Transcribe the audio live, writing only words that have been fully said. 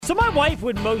So my wife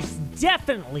would most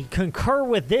definitely concur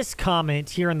with this comment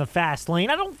here in the fast lane.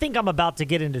 I don't think I'm about to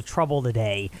get into trouble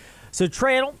today. So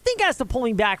Trey, I don't think has to pull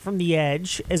me back from the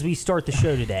edge as we start the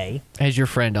show today. As your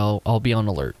friend, I'll be on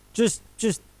alert. Just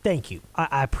thank you.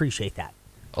 I appreciate that.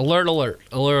 Alert, alert,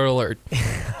 alert, alert.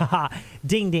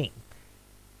 Ding, ding.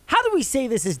 How do we say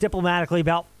this as diplomatically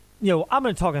about, I'm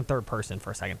going to talk in third person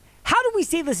for a second. How do we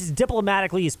say this as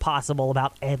diplomatically as possible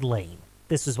about Ed Lane?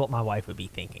 This is what my wife would be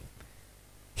thinking.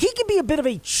 He can be a bit of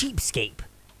a cheapskate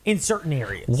in certain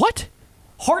areas. What?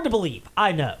 Hard to believe,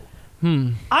 I know.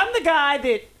 I'm the guy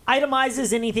that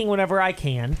itemizes anything whenever I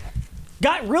can.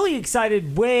 Got really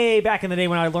excited way back in the day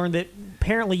when I learned that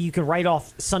apparently you can write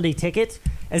off Sunday ticket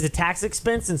as a tax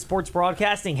expense in sports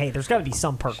broadcasting. Hey, there's got to be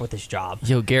some perk with this job.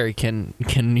 Yo, Gary, can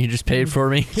you just pay it for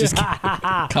me? Just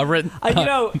cover it.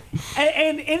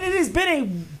 And it has been a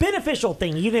beneficial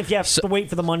thing, even if you have to wait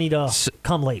for the money to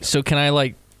come later. So can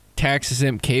I tax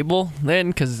exempt cable then?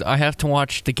 Because I have to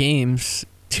watch the games.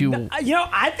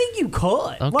 I think you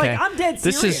could. Okay. I'm dead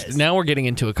serious. Now we're getting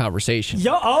into a conversation.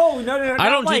 No. I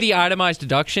don't do the itemized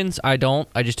deductions. I don't.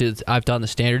 I just do. I've done the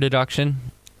standard deduction.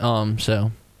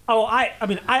 So. Oh, I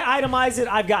itemize it.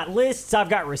 I've got lists. I've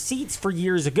got receipts for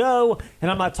years ago, and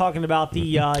I'm not talking about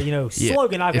the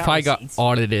slogan. If I got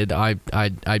audited,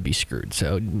 I'd be screwed.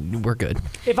 So we're good.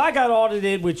 If I got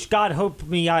audited, which God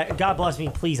bless me,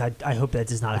 please. I hope that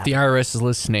does not happen. If the IRS is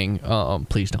listening,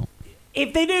 please don't.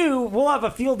 If they do, we'll have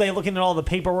a field day looking at all the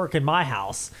paperwork in my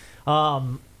house. I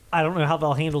don't know how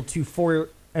they'll handle at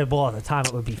the time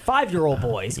it would be 5-year-old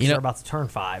boys because they're about to turn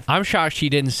 5. I'm shocked she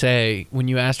didn't say, when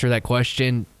you asked her that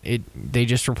question, they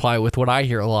just reply with what I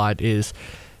hear a lot is,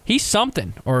 he's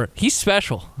something, or he's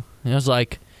special. And I was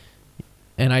like,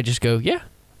 and I just go, yeah.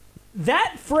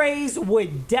 That phrase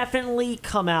would definitely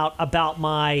come out about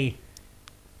my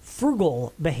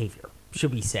frugal behavior,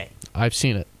 should we say. I've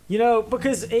seen it.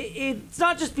 Because it's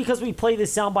not just because we play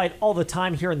this soundbite all the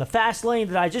time here in the fast lane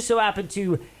that I just so happen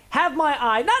to have my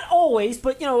eye, not always,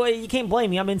 but, you can't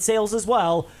blame me. I'm in sales as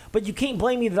well, but you can't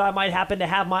blame me that I might happen to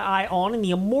have my eye on, in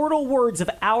the immortal words of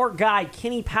our guy,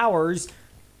 Kenny Powers.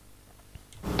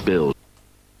 Bills.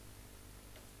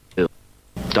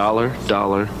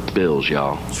 Dollar bills,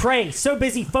 y'all. Trey, so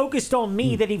busy focused on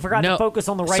me that he forgot to focus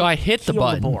on the right. So I hit the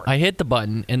button. board. I hit the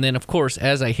button, and then, of course,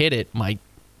 as I hit it, my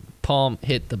palm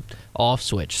hit the off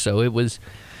switch. So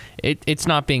it's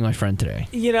not being my friend today.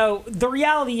 The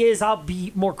reality is I'll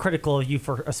be more critical of you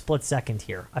for a split second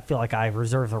here. I feel like I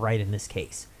reserve the right in this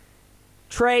case.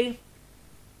 Trey,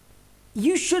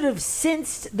 you should have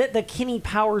sensed that the Kenny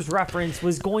Powers reference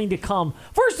was going to come,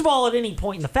 first of all, at any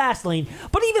point in the fast lane,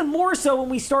 but even more so when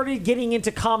we started getting into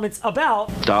comments about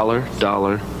dollar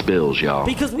bills, y'all.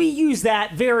 Because we use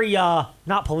that very,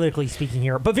 not politically speaking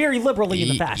here, but very liberally in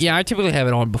the fast lane. Yeah, I typically have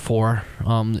it on before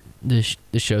the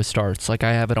show starts. Like,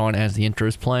 I have it on as the intro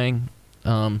is playing.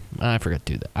 I forgot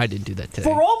to do that. I didn't do that today.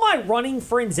 For all my running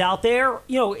friends out there,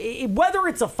 whether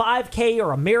it's a 5K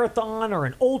or a marathon or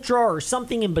an ultra or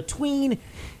something in between,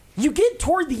 you get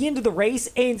toward the end of the race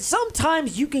and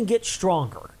sometimes you can get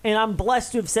stronger. And I'm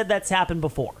blessed to have said that's happened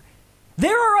before.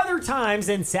 There are other times,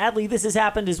 and sadly this has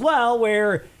happened as well,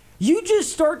 where you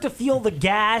just start to feel the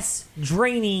gas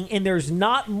draining and there's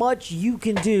not much you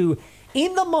can do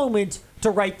in the moment to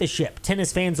right the ship.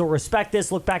 Tennis fans will respect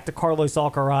this. Look back to Carlos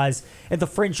Alcaraz at the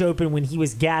French Open when he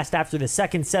was gassed after the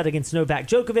second set against Novak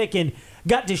Djokovic and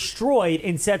got destroyed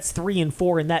in sets 3 and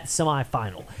 4 in that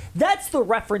semifinal. That's the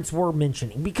reference we're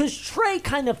mentioning because Trey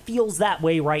kind of feels that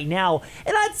way right now,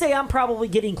 and I'd say I'm probably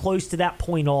getting close to that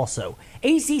point also.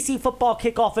 ACC football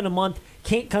kickoff in a month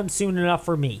can't come soon enough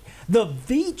for me. The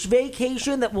beach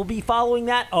vacation that will be following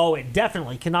that, it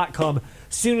definitely cannot come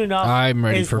soon enough. I'm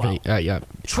ready for yeah.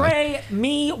 Trey,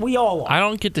 me, we all are. I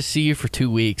don't get to see you for 2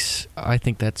 weeks. I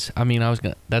think that's a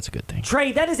good thing.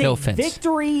 Trey, that is no a offense.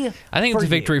 Victory. I think it's a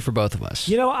victory for both of us.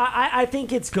 I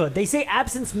think it's good. They say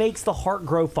absence makes the heart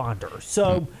grow fonder.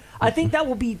 So I think that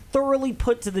will be thoroughly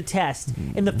put to the test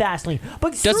in the fast lane.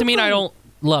 But doesn't mean I don't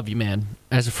love you, man,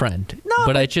 as a friend. No,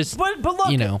 but I just, but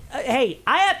look, hey,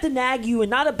 I have to nag you in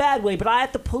not a bad way, but I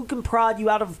have to poke and prod you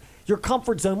out of your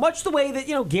comfort zone, much the way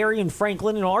that, Gary and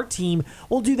Franklin and our team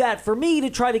will do that for me to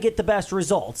try to get the best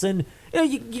results. And,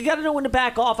 you got to know when to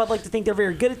back off. I'd like to think they're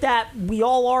very good at that. We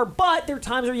all are, but there are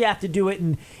times where you have to do it,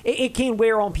 and it can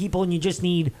wear on people, and you just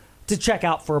need to check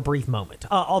out for a brief moment.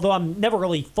 Although I'm never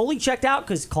really fully checked out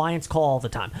because clients call all the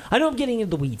time. I know I'm getting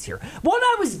into the weeds here. What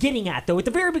I was getting at, though, at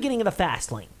the very beginning of the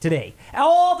fast lane today,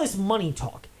 all this money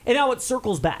talk, and how it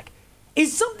circles back,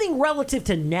 is something relative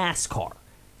to NASCAR.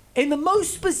 And the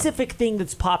most specific thing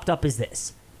that's popped up is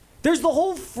this. There's the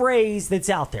whole phrase that's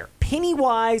out there, penny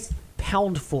wise,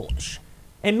 pound foolish.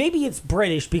 And maybe it's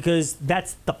British because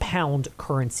that's the pound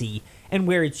currency and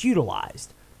where it's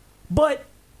utilized. But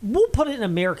we'll put it in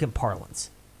American parlance.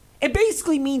 It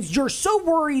basically means you're so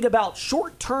worried about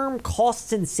short-term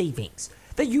costs and savings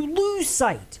that you lose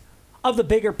sight of the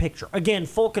bigger picture. Again,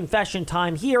 full confession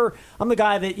time here. I'm the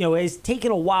guy that, has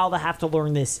taken a while to have to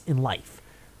learn this in life.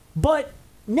 But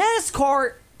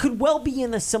NASCAR could well be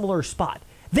in a similar spot.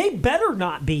 They better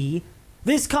not be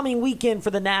this coming weekend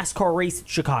for the NASCAR race at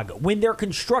Chicago when they're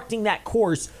constructing that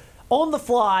course on the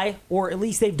fly, or at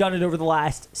least they've done it over the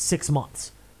last 6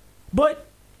 months. But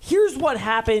here's what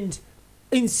happened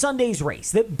in Sunday's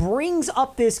race that brings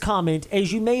up this comment,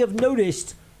 as you may have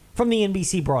noticed from the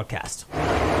NBC broadcast.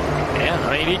 Yeah,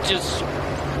 I mean, he just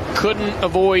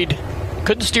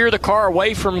couldn't steer the car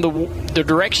away from the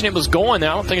direction it was going.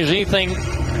 I don't think there's anything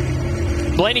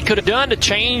Blaney could have done to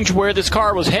change where this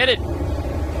car was headed.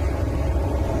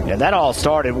 Yeah, that all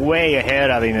started way ahead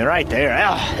of him right there.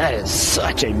 Oh, that is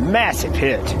such a massive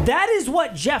hit. That is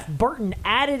what Jeff Burton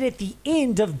added at the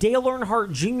end of Dale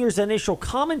Earnhardt Jr.'s initial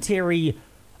commentary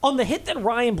on the hit that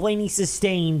Ryan Blaney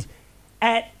sustained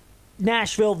at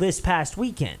Nashville this past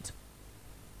weekend.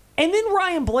 And then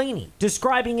Ryan Blaney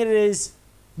describing it as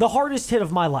the hardest hit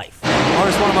of my life.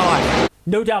 Hardest one of my life.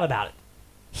 No doubt about it.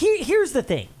 Here's the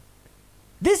thing.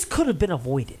 This could have been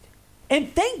avoided.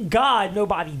 And thank God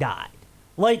nobody died.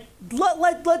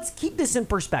 Let's keep this in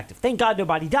perspective. Thank God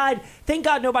nobody died. Thank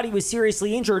God nobody was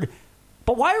seriously injured.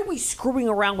 But why are we screwing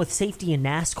around with safety in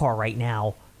NASCAR right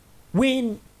now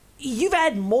when you've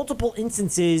had multiple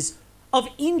instances of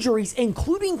injuries,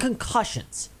 including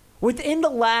concussions, within the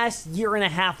last year and a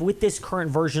half with this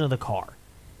current version of the car?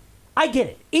 I get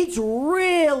it. It's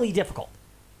really difficult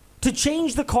to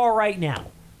change the car right now.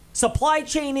 Supply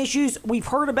chain issues, we've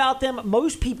heard about them.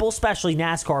 Most people, especially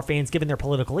NASCAR fans, given their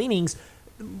political leanings,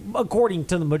 according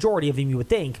to the majority of them, you would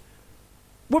think,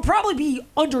 would probably be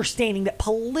understanding that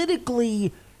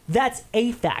politically that's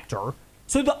a factor.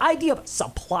 So the idea of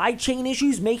supply chain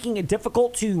issues making it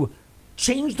difficult to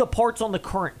change the parts on the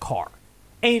current car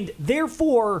and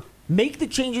therefore make the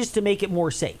changes to make it more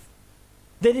safe,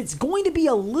 that it's going to be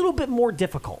a little bit more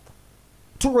difficult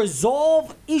to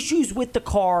resolve issues with the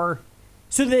car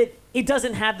so that it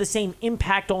doesn't have the same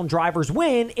impact on drivers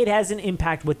when it has an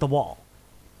impact with the wall.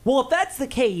 Well, if that's the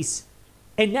case,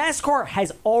 and NASCAR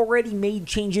has already made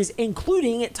changes,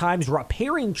 including at times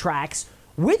repairing tracks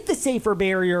with the safer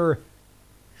barrier,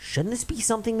 shouldn't this be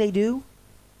something they do?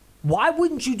 Why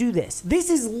wouldn't you do this?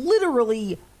 This is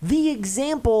literally the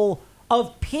example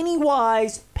of penny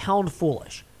wise, pound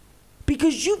foolish.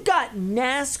 Because you've got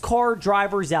NASCAR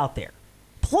drivers out there.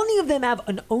 Plenty of them have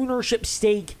an ownership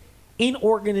stake in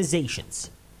organizations.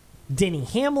 Denny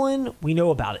Hamlin, we know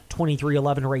about it,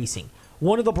 2311 Racing.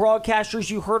 One of the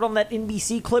broadcasters you heard on that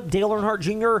NBC clip, Dale Earnhardt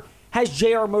Jr., has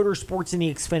JR Motorsports in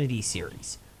the Xfinity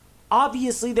Series.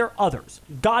 Obviously, there are others.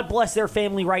 God bless their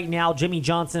family right now, Jimmy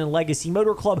Johnson and Legacy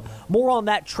Motor Club. More on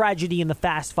that tragedy in the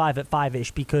Fast Five at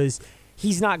 5-ish because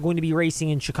he's not going to be racing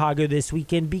in Chicago this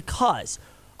weekend because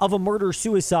of a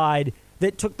murder-suicide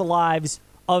that took the lives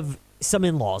of some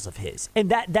in-laws of his.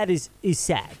 And that is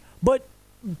sad. But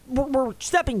we're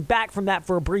stepping back from that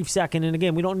for a brief second. And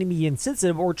again, we don't need to be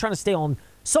insensitive, but we're trying to stay on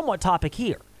somewhat topic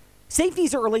here. Safety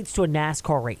as it relates to a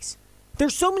NASCAR race.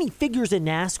 There's so many figures in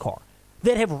NASCAR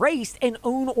that have raced and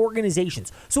own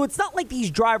organizations. So it's not like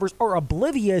these drivers are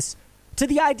oblivious to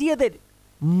the idea that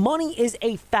money is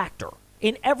a factor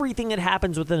in everything that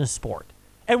happens within a sport.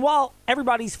 And while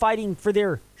everybody's fighting for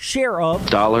their share of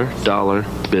dollar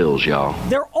bills, y'all,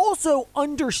 they're also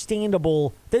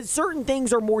understandable that certain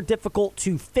things are more difficult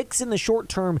to fix in the short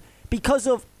term because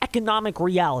of economic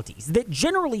realities. That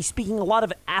generally speaking, a lot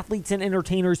of athletes and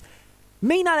entertainers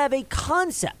may not have a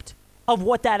concept of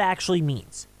what that actually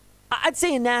means. I'd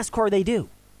say in NASCAR they do.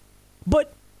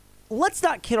 But let's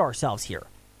not kid ourselves here.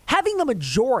 Having the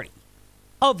majority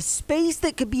of space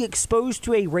that could be exposed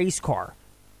to a race car,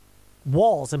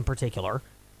 walls in particular,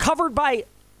 covered by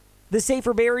the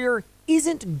safer barrier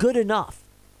isn't good enough.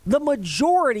 The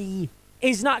majority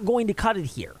is not going to cut it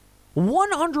here.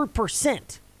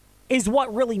 100% is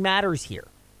what really matters here.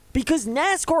 Because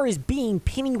NASCAR is being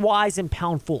penny wise and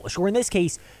pound foolish, or in this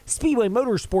case, Speedway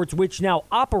Motorsports, which now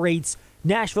operates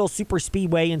Nashville Super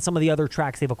Speedway and some of the other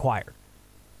tracks they've acquired.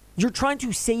 You're trying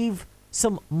to save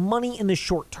some money in the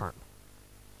short term.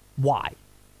 Why?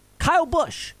 Kyle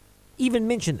Busch even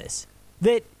mentioned this,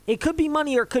 that it could be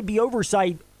money or it could be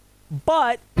oversight,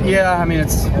 but... Yeah, I mean,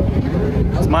 it's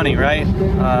money, right?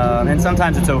 And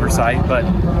sometimes it's oversight, but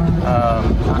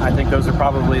I think those are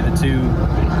probably the two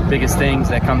biggest things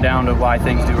that come down to why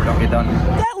things do or don't get done.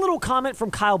 That little comment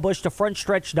from Kyle Busch to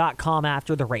frontstretch.com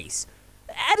after the race.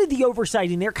 Added the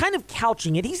oversight in there, kind of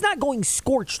couching it. He's not going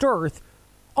scorched earth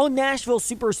on Nashville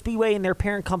Super Speedway and their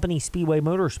parent company, Speedway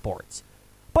Motorsports.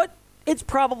 But it's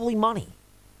probably money.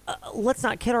 Let's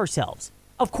not kid ourselves.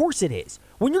 Of course it is.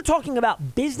 When you're talking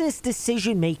about business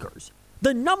decision makers,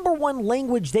 the number one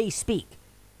language they speak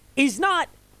is not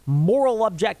moral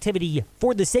objectivity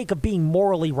for the sake of being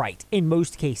morally right in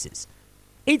most cases.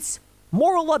 It's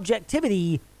moral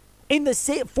objectivity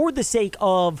for the sake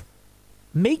of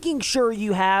making sure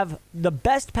you have the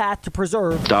best path to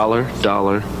preserve dollar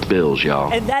bills,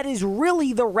 y'all. And that is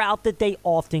really the route that they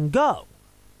often go.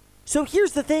 So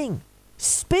here's the thing.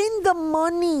 Spend the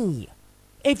money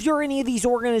if you're any of these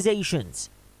organizations.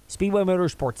 Speedway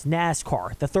Motorsports,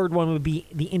 NASCAR. The third one would be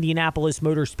the Indianapolis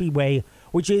Motor Speedway,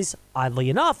 which is, oddly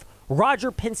enough, Roger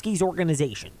Penske's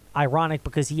organization. Ironic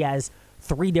because he has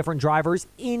 3 different drivers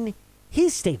in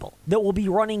his stable that will be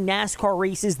running NASCAR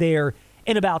races there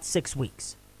in about 6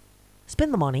 weeks.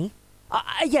 Spend the money.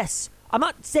 Yes, I'm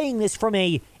not saying this from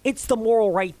it's the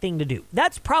moral right thing to do.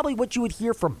 That's probably what you would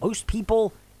hear from most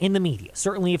people in the media.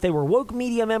 Certainly if they were woke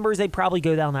media members, they'd probably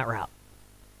go down that route.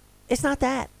 It's not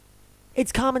that.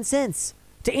 It's common sense.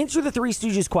 To answer the Three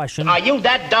Stooges question... Are you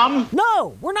that dumb?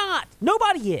 No, we're not.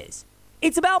 Nobody is.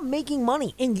 It's about making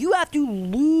money, and you have to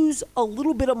lose a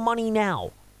little bit of money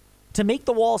now to make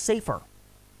the wall safer.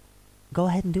 Go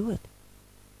ahead and do it.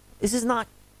 This is not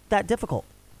that difficult.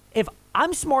 If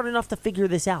I'm smart enough to figure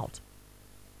this out,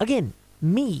 again,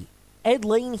 me, Ed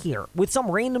Lane here, with some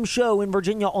random show in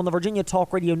Virginia on the Virginia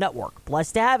Talk Radio Network,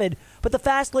 blessed to have it, but the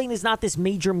Fast Lane is not this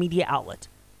major media outlet.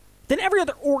 Then every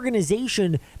other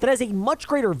organization that has a much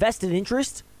greater vested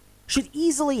interest should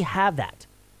easily have that.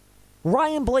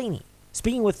 Ryan Blaney,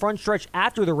 speaking with Front Stretch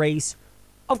after the race,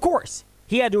 of course,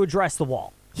 he had to address the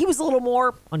wall. He was a little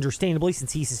more, understandably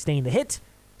since he sustained the hit,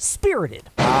 spirited.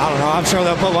 I don't know. I'm sure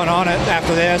they'll put one on it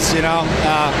after this, you know.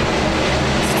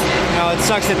 It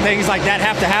sucks that things like that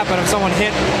have to happen if someone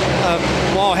hit a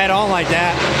wall head on like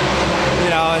that. You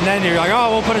know, and then you're like,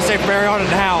 oh, we'll put a safe barrier on it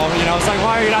now. You know, it's like,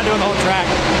 why are you not doing the whole track?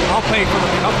 I'll pay for the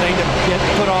thing to get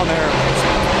put on there.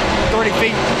 It's 30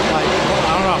 feet. Like,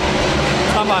 I don't know.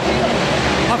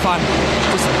 I'm fine.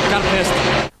 Just kind of pissed.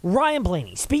 Ryan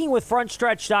Blaney, speaking with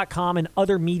FrontStretch.com and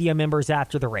other media members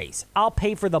after the race. I'll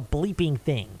pay for the bleeping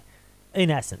thing,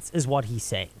 in essence, is what he's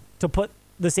saying, to put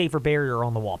the safer barrier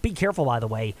on the wall. Be careful, by the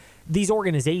way. These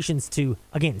organizations, to,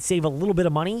 again, save a little bit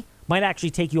of money, might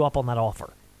actually take you up on that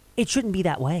offer. It shouldn't be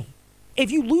that way.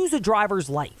 If you lose a driver's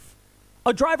life,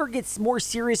 a driver gets more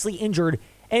seriously injured,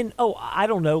 and, I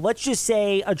don't know, let's just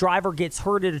say a driver gets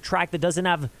hurt at a track that doesn't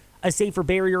have a safer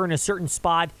barrier in a certain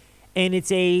spot, and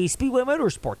it's a Speedway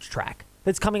Motorsports track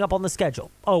that's coming up on the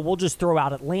schedule. We'll just throw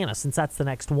out Atlanta since that's the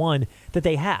next one that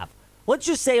they have. Let's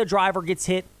just say a driver gets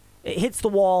hit, it hits the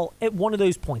wall at one of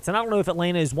those points. And I don't know if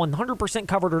Atlanta is 100%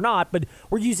 covered or not, but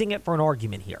we're using it for an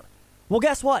argument here. Well,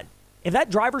 guess what? If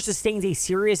that driver sustains a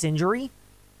serious injury,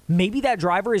 maybe that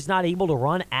driver is not able to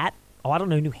run at,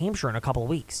 New Hampshire in a couple of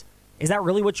weeks. Is that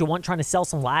really what you want, trying to sell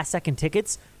some last-second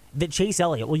tickets? That Chase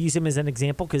Elliott, we'll use him as an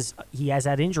example because he has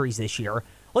had injuries this year.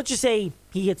 Let's just say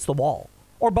he hits the wall.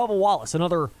 Or Bubba Wallace,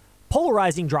 another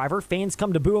polarizing driver. Fans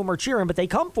come to boo him or cheer him, but they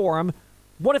come for him.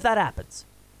 What if that happens?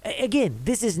 Again,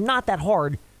 this is not that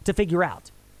hard to figure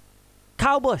out.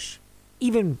 Kyle Busch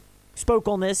even spoke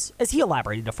on this as he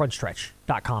elaborated to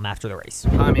frontstretch.com after the race.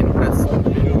 I mean, that's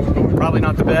probably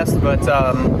not the best, but,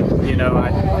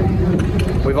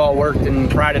 we've all worked and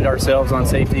prided ourselves on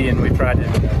safety, and we've tried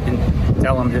to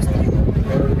tell them just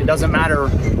it doesn't matter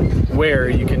where,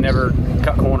 you can never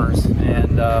cut corners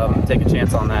and take a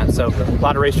chance on that. So a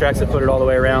lot of racetracks have put it all the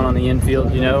way around on the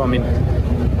infield,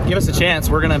 give us a chance.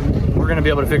 We're gonna be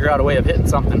able to figure out a way of hitting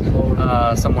something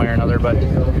some way or another. But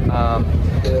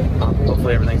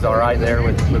hopefully everything's all right there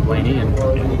with Blaney, and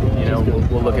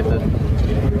we'll look at the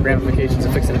ramifications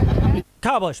of fixing it.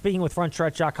 Kyle Busch speaking with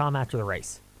FrontStretch.com after the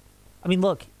race. I mean,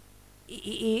 look,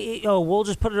 we'll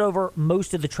just put it over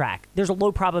most of the track. There's a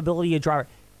low probability of driver.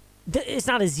 It's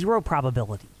not a zero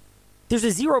probability. There's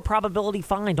a 0 probability,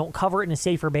 fine, don't cover it in a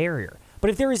safer barrier. But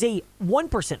if there is a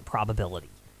 1% probability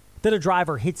that a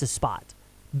driver hits a spot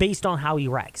based on how he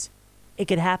wrecks, it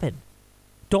could happen.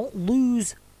 Don't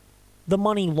lose the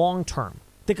money long term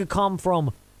that could come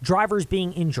from drivers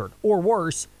being injured, or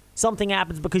worse, something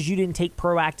happens because you didn't take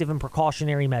proactive and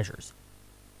precautionary measures.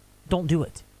 Don't do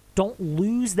it. Don't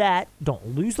lose that.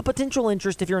 Don't lose the potential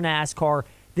interest if you're in NASCAR.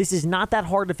 This is not that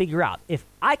hard to figure out. If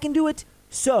I can do it,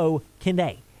 so can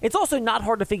they. It's also not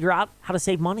hard to figure out how to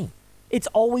save money. It's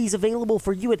always available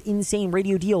for you at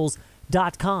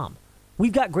InsaneRadioDeals.com.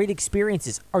 We've got great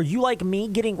experiences. Are you like me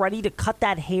getting ready to cut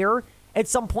that hair at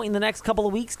some point in the next couple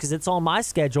of weeks? Because it's on my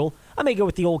schedule. I may go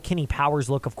with the old Kenny Powers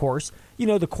look, of course. You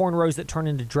know, the cornrows that turn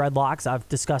into dreadlocks. I've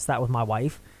discussed that with my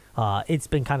wife. It's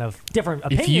been kind of different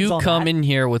opinions on that. If you come in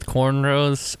here with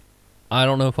cornrows, I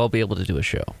don't know if I'll be able to do a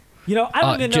show. You know, I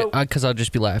don't even know. Because I'll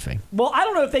just be laughing. Well, I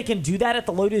don't know if they can do that at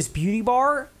the Lotus Beauty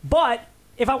Bar, but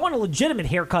if I want a legitimate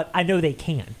haircut, I know they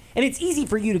can. And it's easy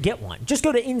for you to get one. Just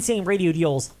go to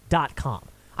InsaneRadioDeals.com.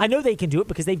 I know they can do it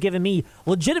because they've given me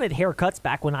legitimate haircuts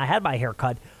back when I had my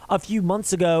haircut a few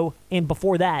months ago, and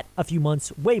before that, a few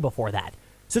months way before that.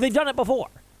 So they've done it before.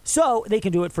 So they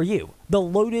can do it for you. The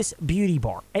Lotus Beauty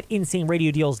Bar at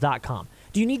InsaneRadioDeals.com.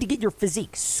 Do you need to get your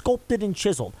physique sculpted and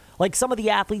chiseled like some of the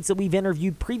athletes that we've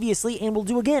interviewed previously and will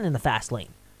do again in the Fast Lane?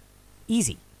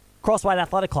 Easy. Crosswhite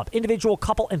Athletic Club, individual,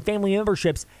 couple, and family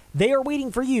memberships, they are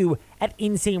waiting for you at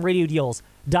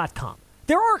InsaneRadioDeals.com.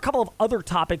 There are a couple of other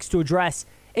topics to address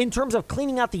in terms of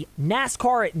cleaning out the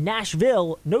NASCAR at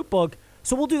Nashville notebook,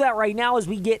 so we'll do that right now as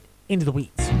we get into the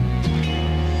weeds.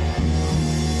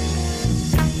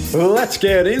 Let's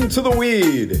get into the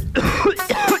weed.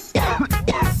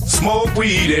 Smoke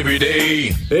weed every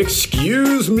day.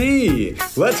 Excuse me.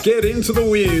 Let's get into the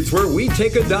weeds, where we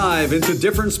take a dive into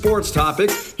different sports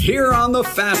topics here on the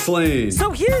Fast Lane.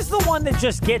 So here's the one that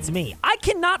just gets me. I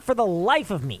cannot for the life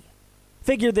of me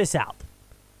figure this out.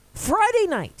 Friday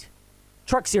night,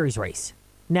 Truck Series race,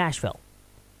 Nashville.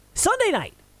 Sunday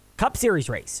night, Cup Series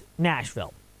race,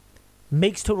 Nashville.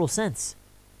 Makes total sense.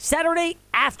 Saturday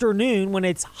afternoon, when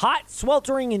it's hot,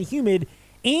 sweltering, and humid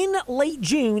in late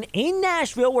June in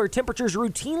Nashville, where temperatures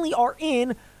routinely are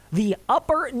in the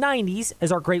upper 90s,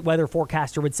 as our great weather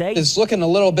forecaster would say. It's looking a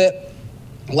little bit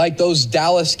like those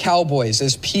Dallas Cowboys,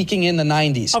 is peaking in the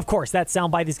 90s. Of course, that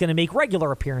soundbite is going to make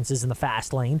regular appearances in the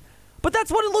Fast Lane, but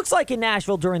that's what it looks like in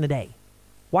Nashville during the day.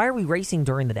 Why are we racing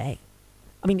during the day?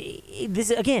 I mean, this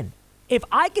again, if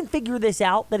I can figure this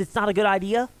out, that it's not a good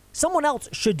idea, someone else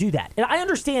should do that. And I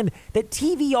understand that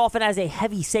TV often has a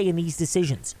heavy say in these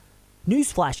decisions.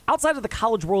 Newsflash, outside of the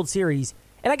College World Series,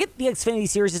 and I get the Xfinity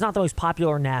Series is not the most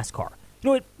popular in NASCAR. You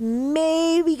know, it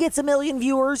maybe gets 1 million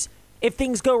viewers if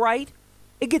things go right.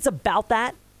 It gets about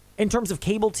that in terms of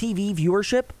cable TV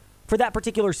viewership for that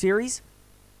particular series.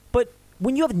 But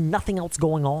when you have nothing else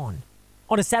going on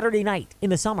a Saturday night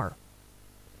in the summer,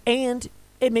 and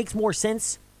it makes more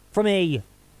sense from a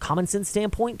common sense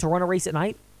standpoint to run a race at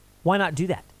night, why not do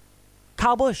that?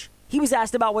 Kyle Busch, he was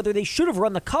asked about whether they should have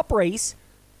run the Cup race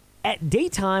at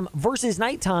daytime versus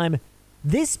nighttime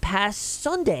this past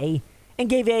Sunday, and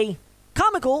gave a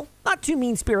comical, not too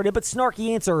mean-spirited, but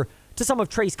snarky answer to some of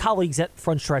Trey's colleagues at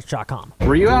frontstretch.com.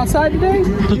 Were you outside today?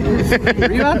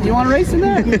 Were you out? You want to race in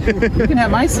that? You can have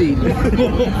my seat.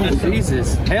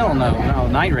 Jesus. Hell no. No,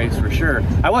 night race for sure.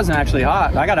 I wasn't actually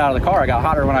hot. I got out of the car. I got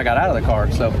hotter when I got out of the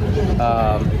car. So,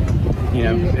 you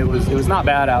know, it was not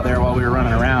bad out there while we were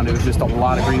running around. It was just a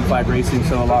lot of green flag racing,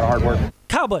 so a lot of hard work.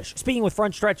 Kyle Busch, speaking with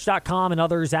frontstretch.com and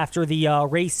others after the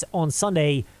race on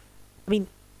Sunday. I mean,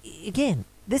 again,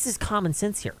 this is common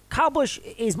sense here. Kyle Busch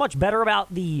is much better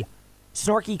about the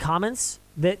snarky comments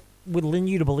that would lead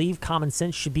you to believe common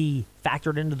sense should be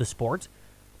factored into the sport.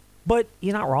 But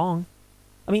you're not wrong.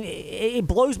 I mean, it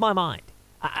blows my mind.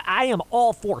 I am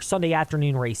all for Sunday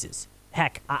afternoon races.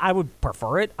 Heck, I would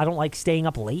prefer it. I don't like staying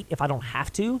up late if I don't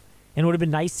have to. And it would have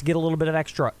been nice to get a little bit of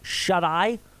extra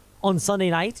shut-eye on Sunday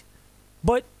night.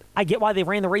 But I get why they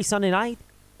ran the race Sunday night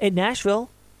at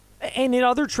Nashville. And in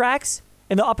other tracks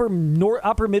in the upper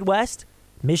Midwest,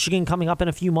 Michigan coming up in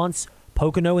a few months,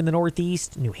 Pocono in the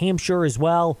Northeast, New Hampshire as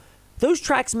well. Those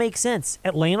tracks make sense.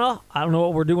 Atlanta, I don't know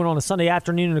what we're doing on a Sunday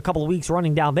afternoon in a couple of weeks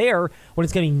running down there when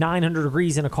it's going to be 900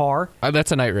 degrees in a car.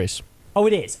 That's a night race. Oh,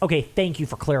 it is? Okay, thank you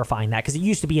for clarifying that, because it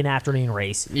used to be an afternoon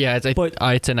race. Yeah, it's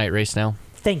a night race now.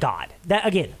 Thank God. That,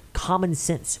 again, common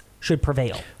sense should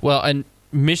prevail. Well, and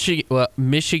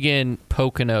Michigan,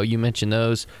 Pocono, you mentioned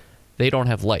those. They don't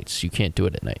have lights. You can't do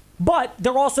it at night. But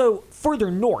they're also further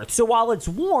north. So while it's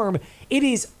warm, it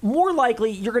is more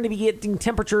likely you're going to be getting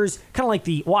temperatures kind of like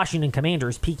the Washington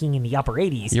Commanders peaking in the upper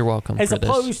 80s. You're welcome. As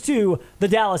opposed to the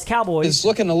Dallas Cowboys. It's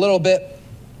looking a little bit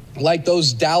like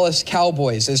those Dallas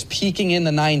Cowboys, is peaking in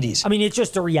the 90s. I mean, it's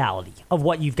just a reality of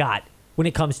what you've got when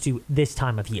it comes to this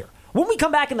time of year. When we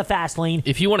come back in the Fast Lane.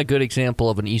 If you want a good example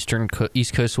of an East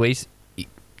Coast race,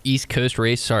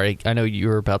 sorry, I know you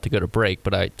were about to go to break,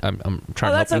 but I'm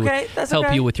trying to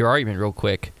help you with your argument real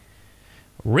quick.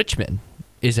 Richmond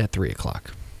is at 3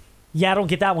 o'clock. Yeah, I don't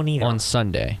get that one either. On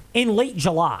Sunday. In late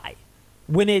July,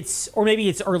 when it's, or maybe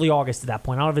it's early August at that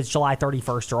point. I don't know if it's July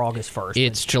 31st or August 1st.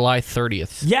 It's July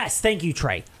 30th. Yes, thank you,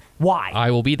 Trey. Why? I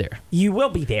will be there. You will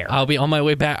be there. I'll be on my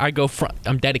way back.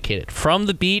 I'm dedicated from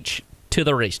the beach to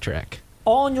the racetrack.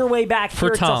 On your way back For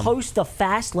here Tom. to host the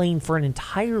Fast Lane for an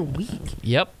entire week.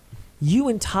 Yep. You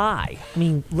and Ty. I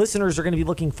mean, listeners are going to be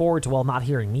looking forward to, well, not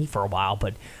hearing me for a while,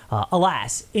 but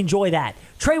alas, enjoy that.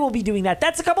 Trey will be doing that.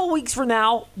 That's a couple of weeks from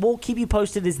now. We'll keep you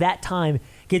posted as that time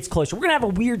gets closer. We're going to have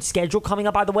a weird schedule coming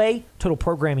up, by the way, total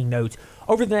programming notes,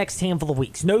 over the next handful of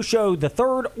weeks. No show the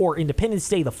 3rd or Independence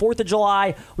Day, the 4th of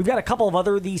July. We've got a couple of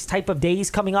other these type of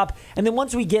days coming up. And then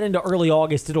once we get into early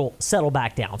August, it'll settle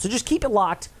back down. So just keep it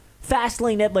locked. Fast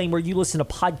Lane, Ed Lane, where you listen to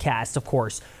podcasts, of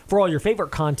course, for all your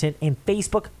favorite content, and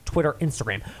Facebook, Twitter,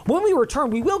 Instagram. When we return,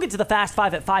 we will get to the Fast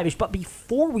Five at 5-ish, but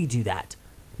before we do that,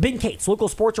 Ben Cates, local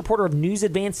sports reporter of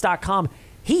NewsAdvance.com,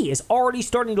 he is already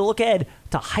starting to look ahead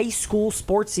to high school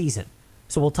sports season.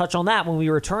 So we'll touch on that when we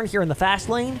return here in the Fast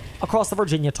Lane across the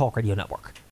Virginia Talk Radio Network.